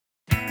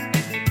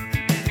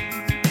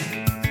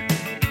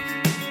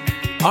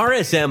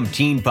RSM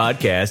Teen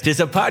Podcast is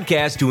a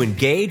podcast to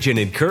engage and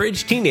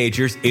encourage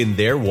teenagers in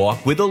their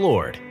walk with the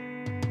Lord.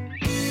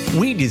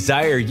 We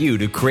desire you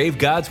to crave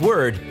God's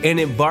Word and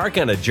embark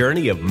on a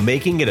journey of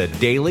making it a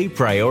daily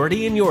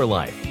priority in your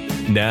life.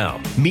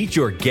 Now, meet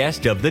your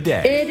guest of the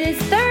day. It is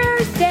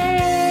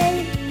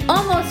Thursday,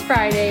 almost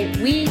Friday.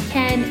 We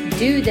can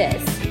do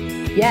this.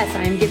 Yes,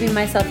 I am giving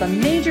myself a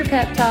major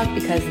pep talk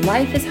because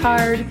life is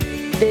hard,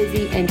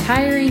 busy, and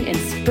tiring, and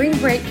spring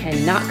break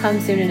cannot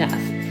come soon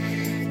enough.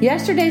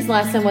 Yesterday's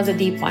lesson was a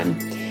deep one.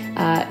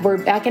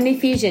 We're back in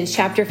Ephesians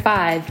chapter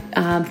 5.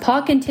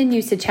 Paul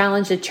continues to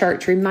challenge the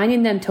church,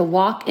 reminding them to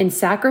walk in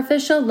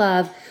sacrificial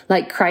love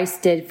like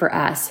Christ did for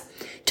us.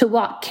 To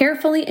walk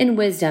carefully in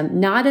wisdom,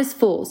 not as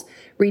fools,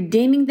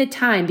 redeeming the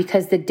time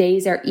because the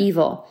days are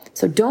evil.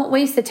 So don't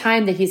waste the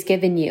time that he's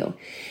given you.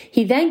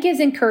 He then gives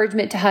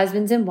encouragement to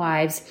husbands and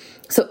wives.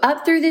 So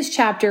up through this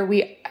chapter,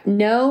 we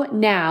know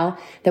now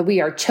that we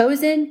are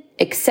chosen,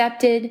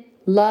 accepted,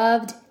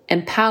 loved,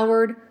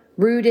 empowered,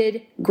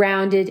 rooted,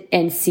 grounded,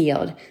 and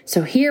sealed.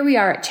 So here we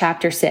are at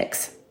chapter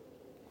 6.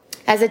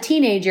 As a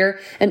teenager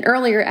and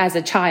earlier as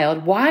a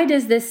child, why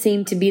does this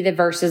seem to be the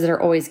verses that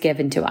are always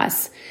given to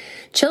us?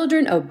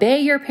 Children, obey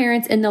your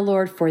parents in the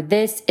Lord, for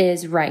this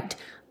is right.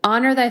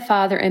 Honor thy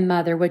father and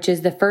mother, which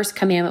is the first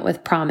commandment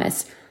with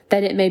promise,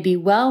 that it may be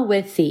well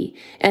with thee,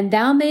 and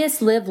thou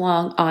mayest live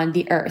long on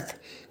the earth.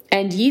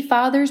 And ye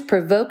fathers,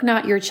 provoke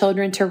not your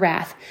children to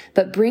wrath,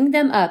 but bring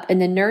them up in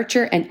the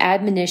nurture and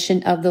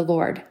admonition of the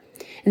Lord.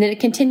 And then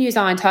it continues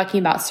on talking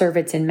about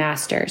servants and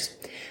masters.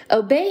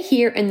 Obey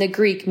here in the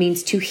Greek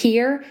means to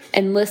hear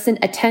and listen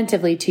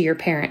attentively to your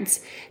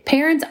parents.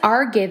 Parents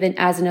are given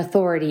as an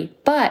authority,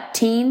 but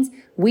teens,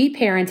 we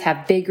parents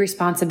have big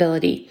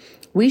responsibility.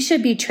 We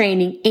should be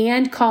training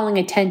and calling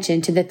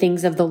attention to the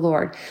things of the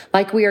Lord,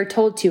 like we are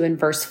told to in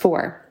verse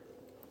 4.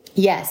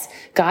 Yes,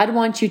 God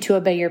wants you to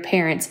obey your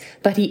parents,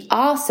 but he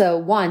also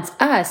wants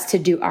us to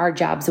do our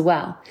jobs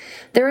well.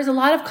 There is a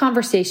lot of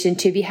conversation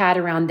to be had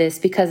around this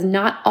because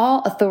not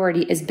all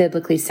authority is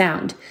biblically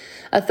sound.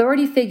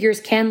 Authority figures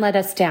can let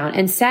us down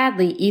and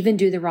sadly even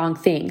do the wrong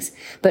things,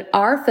 but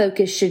our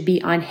focus should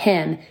be on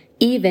him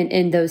even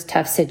in those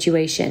tough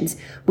situations.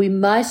 We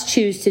must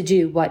choose to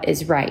do what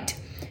is right.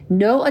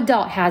 No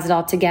adult has it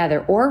all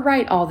together or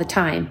right all the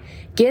time.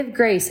 Give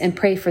grace and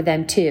pray for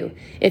them too.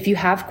 If you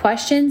have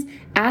questions,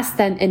 ask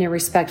them in a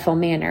respectful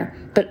manner,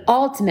 but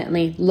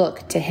ultimately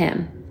look to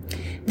him.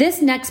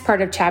 This next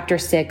part of chapter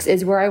 6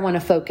 is where I want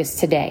to focus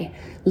today.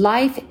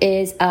 Life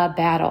is a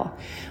battle.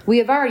 We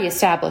have already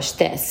established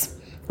this.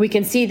 We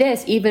can see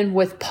this even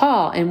with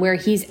Paul and where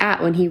he's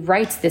at when he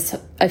writes this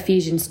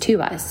Ephesians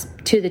to us,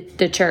 to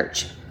the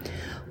church.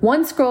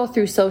 One scroll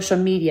through social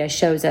media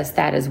shows us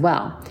that as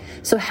well.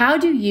 So how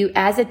do you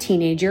as a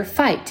teenager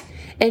fight?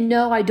 And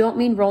no, I don't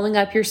mean rolling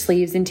up your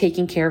sleeves and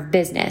taking care of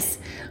business.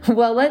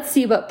 Well, let's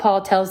see what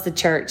Paul tells the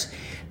church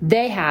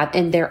they have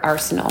in their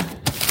arsenal.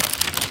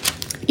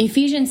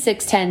 Ephesians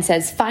 6:10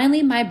 says,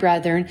 "Finally, my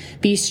brethren,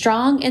 be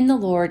strong in the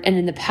Lord and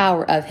in the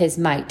power of his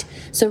might."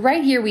 So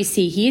right here we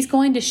see he's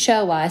going to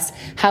show us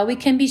how we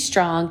can be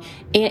strong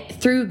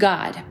through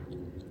God.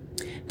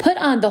 Put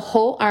on the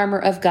whole armor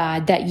of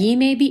God, that ye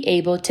may be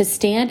able to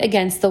stand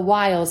against the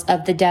wiles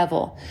of the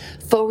devil.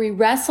 For we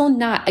wrestle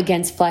not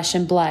against flesh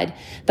and blood,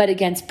 but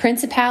against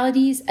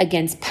principalities,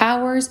 against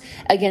powers,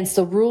 against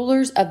the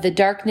rulers of the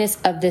darkness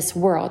of this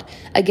world,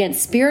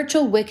 against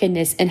spiritual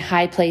wickedness in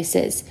high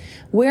places.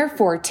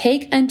 Wherefore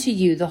take unto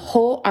you the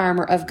whole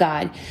armor of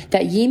God,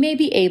 that ye may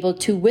be able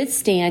to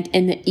withstand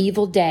in the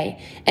evil day,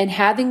 and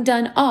having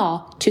done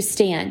all, to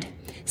stand.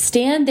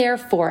 Stand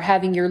therefore,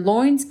 having your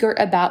loins girt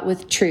about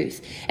with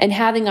truth, and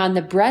having on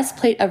the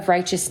breastplate of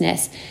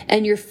righteousness,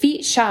 and your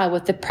feet shod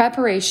with the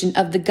preparation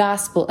of the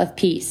gospel of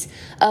peace.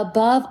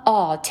 Above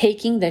all,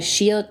 taking the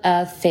shield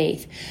of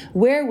faith,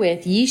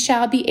 wherewith ye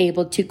shall be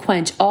able to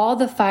quench all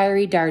the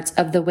fiery darts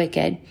of the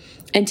wicked.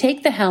 And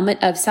take the helmet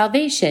of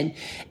salvation,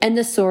 and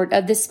the sword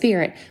of the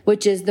Spirit,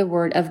 which is the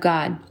word of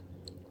God.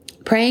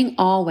 Praying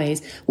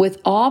always with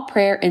all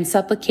prayer and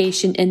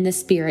supplication in the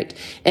Spirit,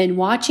 and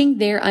watching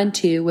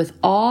thereunto with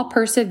all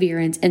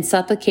perseverance and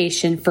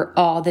supplication for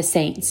all the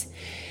saints.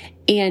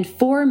 And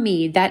for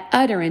me that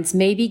utterance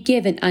may be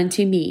given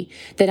unto me,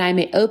 that I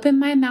may open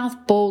my mouth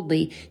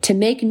boldly to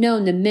make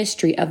known the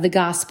mystery of the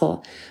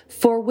gospel,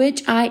 for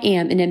which I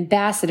am an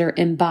ambassador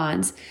in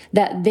bonds,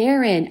 that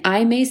therein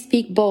I may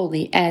speak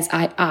boldly as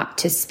I ought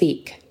to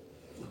speak.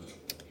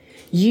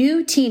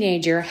 You,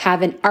 teenager,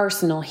 have an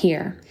arsenal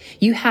here.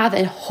 You have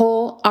a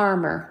whole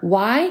armor.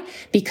 Why?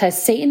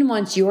 Because Satan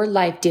wants your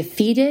life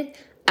defeated,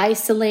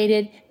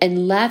 isolated,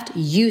 and left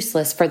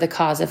useless for the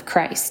cause of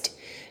Christ.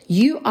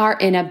 You are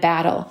in a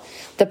battle.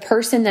 The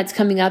person that's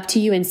coming up to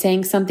you and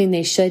saying something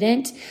they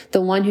shouldn't,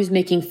 the one who's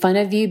making fun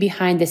of you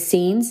behind the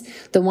scenes,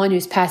 the one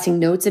who's passing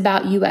notes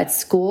about you at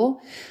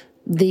school,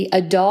 the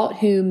adult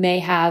who may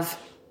have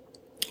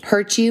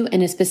hurt you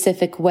in a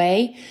specific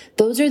way,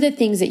 those are the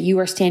things that you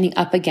are standing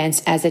up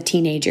against as a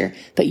teenager,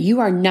 but you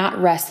are not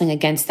wrestling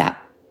against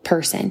that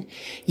person.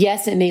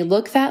 Yes, it may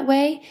look that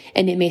way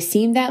and it may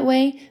seem that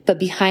way, but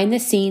behind the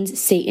scenes,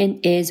 Satan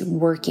is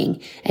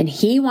working, and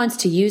he wants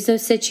to use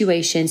those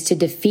situations to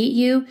defeat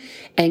you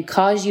and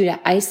cause you to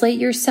isolate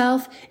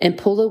yourself and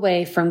pull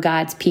away from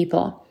God's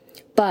people.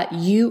 But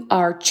you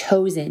are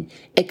chosen,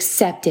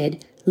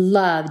 accepted,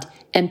 loved,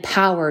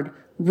 empowered,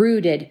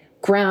 rooted,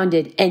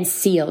 grounded, and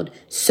sealed.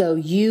 So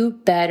you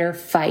better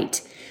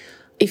fight.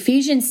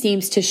 Ephesians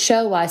seems to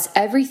show us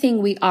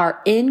everything we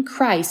are in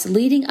Christ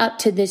leading up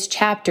to this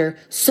chapter,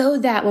 so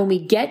that when we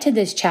get to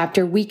this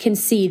chapter, we can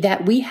see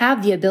that we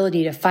have the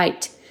ability to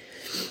fight.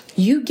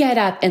 You get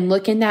up and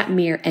look in that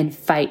mirror and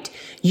fight.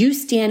 You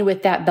stand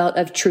with that belt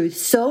of truth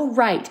so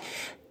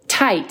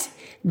tight,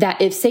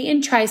 that if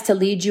Satan tries to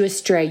lead you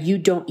astray, you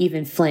don't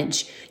even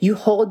flinch. You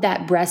hold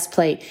that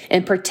breastplate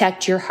and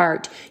protect your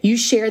heart. You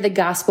share the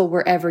gospel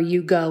wherever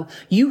you go.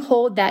 You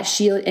hold that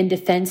shield in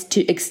defense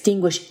to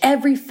extinguish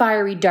every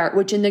fiery dart,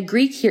 which in the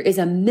Greek here is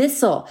a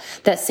missile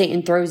that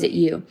Satan throws at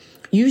you.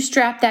 You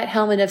strap that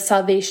helmet of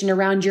salvation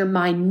around your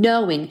mind,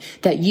 knowing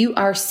that you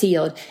are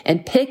sealed,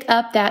 and pick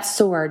up that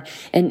sword.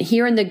 And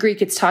here in the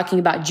Greek, it's talking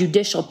about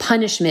judicial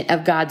punishment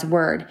of God's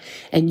word.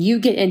 And you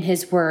get in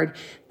his word.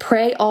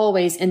 Pray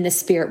always in the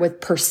Spirit with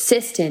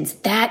persistence.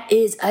 That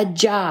is a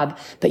job,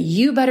 but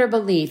you better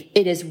believe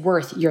it is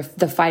worth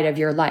the fight of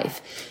your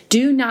life.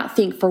 Do not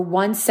think for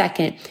 1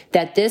 second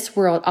that this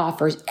world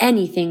offers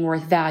anything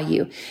worth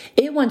value.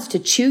 It wants to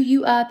chew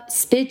you up,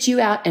 spit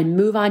you out, and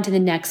move on to the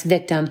next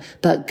victim,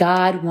 but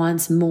God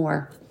wants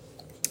more.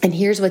 And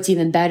here's what's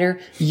even better.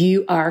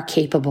 You are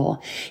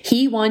capable.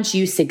 He wants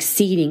you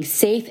succeeding,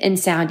 safe and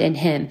sound in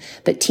him.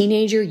 But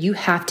teenager, you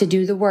have to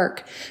do the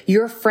work.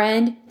 Your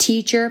friend,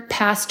 teacher,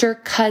 pastor,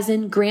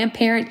 cousin,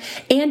 grandparent,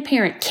 and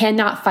parent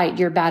cannot fight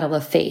your battle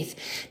of faith.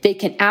 They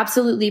can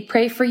absolutely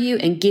pray for you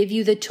and give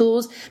you the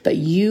tools, but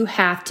you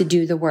have to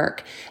do the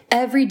work.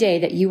 Every day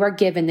that you are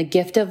given the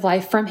gift of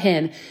life from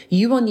him,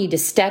 you will need to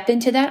step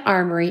into that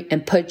armory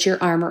and put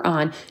your armor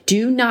on.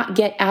 Do not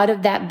get out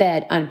of that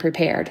bed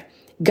unprepared.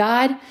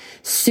 God,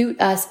 suit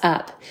us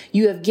up.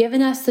 You have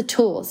given us the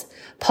tools.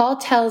 Paul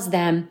tells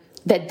them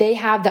that they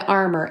have the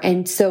armor.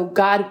 And so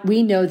God,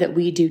 we know that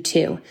we do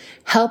too.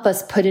 Help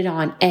us put it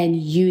on and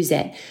use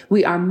it.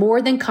 We are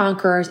more than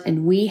conquerors,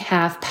 and we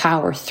have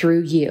power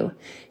through you.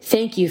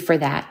 Thank you for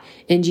that.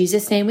 In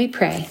Jesus' name we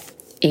pray.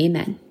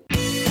 Amen.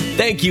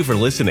 Thank you for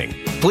listening.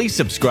 Please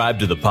subscribe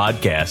to the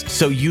podcast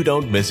so you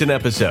don't miss an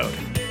episode.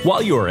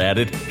 While you are at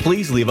it,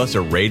 please leave us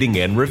a rating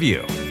and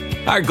review.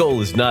 Our goal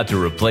is not to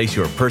replace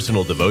your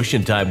personal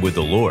devotion time with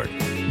the Lord,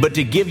 but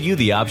to give you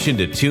the option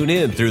to tune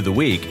in through the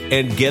week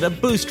and get a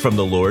boost from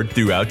the Lord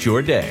throughout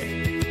your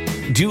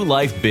day. Do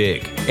life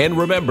big, and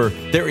remember,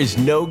 there is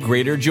no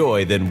greater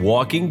joy than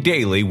walking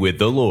daily with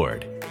the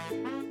Lord.